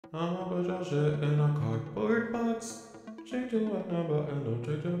I'm gonna put your shit in a cardboard box. Change your number and don't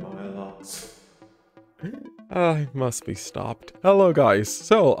change my locks. I must be stopped. Hello guys,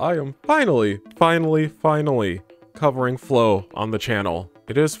 so I am finally covering FLO on the channel.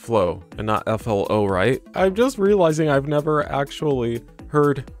 It is FLO and not FLO, right? I'm just realizing I've never actually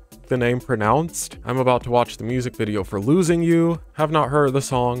heard the name pronounced. I'm about to watch the music video for Losing You. Have not heard the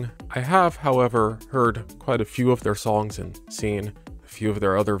song. I have, however, heard quite a few of their songs and seen a few of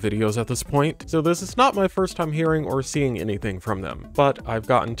their other videos at this point. So this is not my first time hearing or seeing anything from them, but I've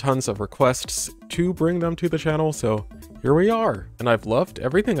gotten tons of requests to bring them to the channel, so here we are. And I've loved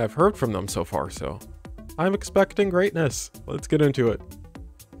everything I've heard from them so far, so I'm expecting greatness. Let's get into it.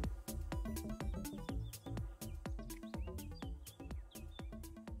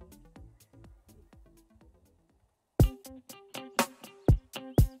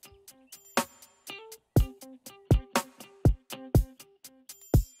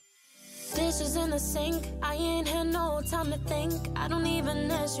 Dishes in the sink, I ain't had no time to think. I don't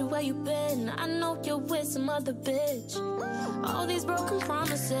even ask you where you been. I know you're with some other bitch. All these broken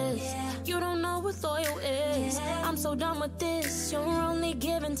promises, you don't know what loyal is. I'm so done with this, you're only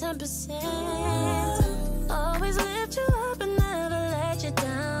giving 10%. Always lift you up and never let you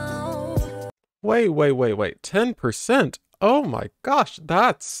down. Wait, 10%? Oh my gosh,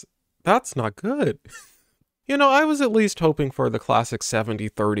 that's not good. You know, I was at least hoping for the classic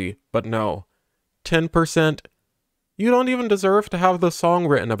 70-30, but no. 10%? You don't even deserve to have the song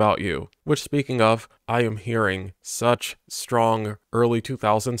written about you. Which, speaking of, I am hearing such strong early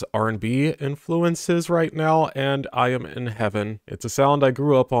 2000s R&B influences right now, and I am in heaven. It's a sound I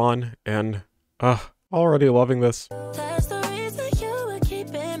grew up on, and, already loving this. That's the reason you were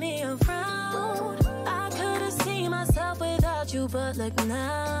keeping me around. I could've seen myself without you, but look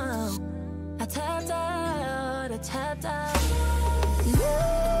now. I tapped out, I tapped out.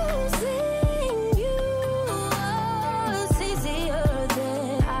 Losing you was easier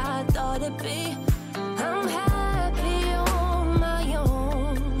than I thought it'd be. I'm happy on my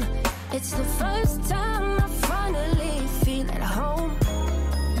own. It's the first time I finally feel at home.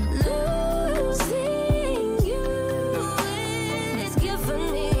 Losing you is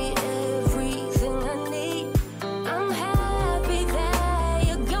giving me everything I need. I'm happy that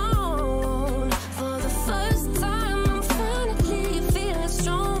you're gone. For the first time, I'm finally feeling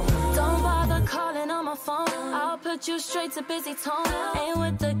strong. Don't bother calling on my phone. I'll put you straight to busy tone. Ain't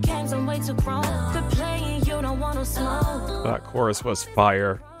with the games, I'm way too grown. Quit playing, you don't want no smoke. That chorus was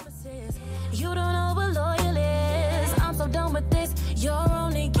fire. You don't know what loyal is. I'm so done with this. You're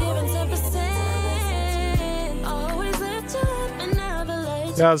only giving 10%. Always lift you up and never let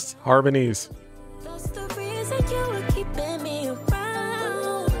you. Yes, harmonies. That's the reason you were keeping me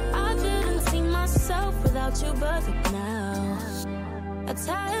around. I couldn't see myself without you, but look now. I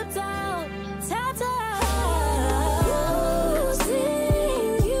tapped out, tapped out.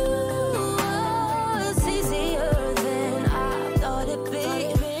 Losing you was easier than I thought it'd be.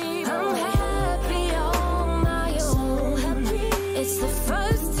 I'm happy on my own. It's the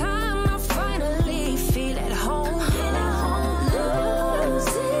first time I finally feel at home.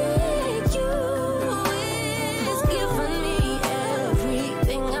 Losing you is giving me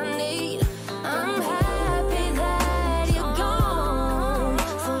everything I need. I'm happy that you're gone.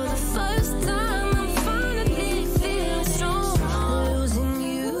 For the first time, I'm finally feeling strong. Losing you.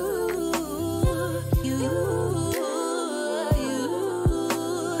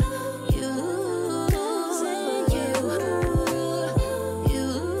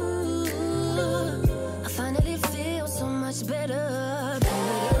 I finally feel so much better.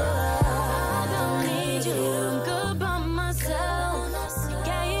 I don't need you. I'm good by myself.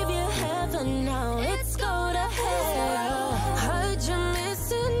 Gave you heaven, now it's go to hell. Heard you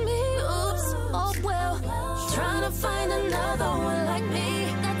missing me. Oops, oh well. Trying to find another one like me.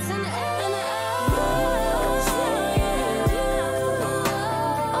 That's an L.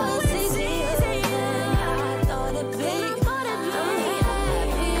 Oh, it's easier than I thought it'd be. I'm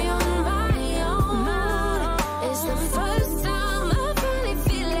happy on my own. It's the first time I finally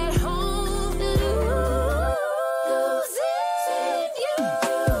feel at home. Losing you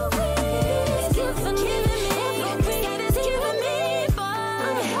is giving me everything it's giving me. But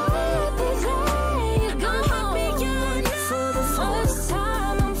I'm happy that you're gone. For the first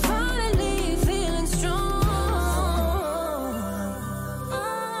time, I'm finally feeling strong.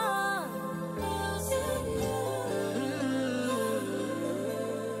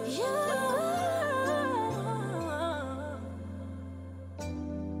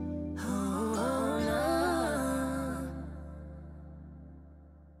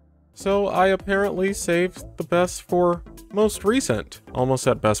 So I apparently saved the best for most recent. Almost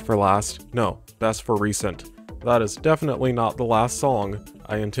said best for last. No, best for recent. That is definitely not the last song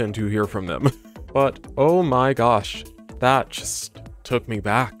I intend to hear from them. But oh my gosh, that just took me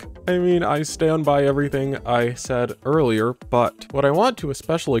back. I mean, I stand by everything I said earlier, but what I want to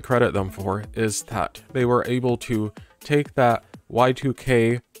especially credit them for is that they were able to take that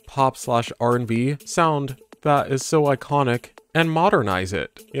Y2K pop/R&B sound that is so iconic and modernize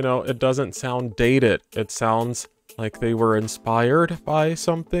it. You know, it doesn't sound dated. It sounds like they were inspired by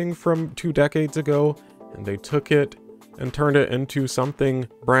something from 2 decades ago, and they took it and turned it into something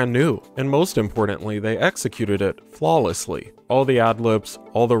brand new. And most importantly, they executed it flawlessly. All the ad-libs,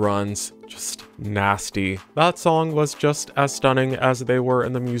 all the runs, just nasty. That song was just as stunning as they were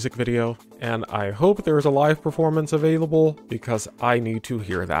in the music video, and I hope there's a live performance available because I need to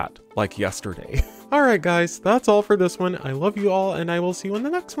hear that, like yesterday. Alright guys, that's all for this one. I love you all, and I will see you in the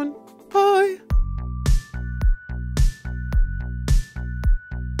next one. Bye!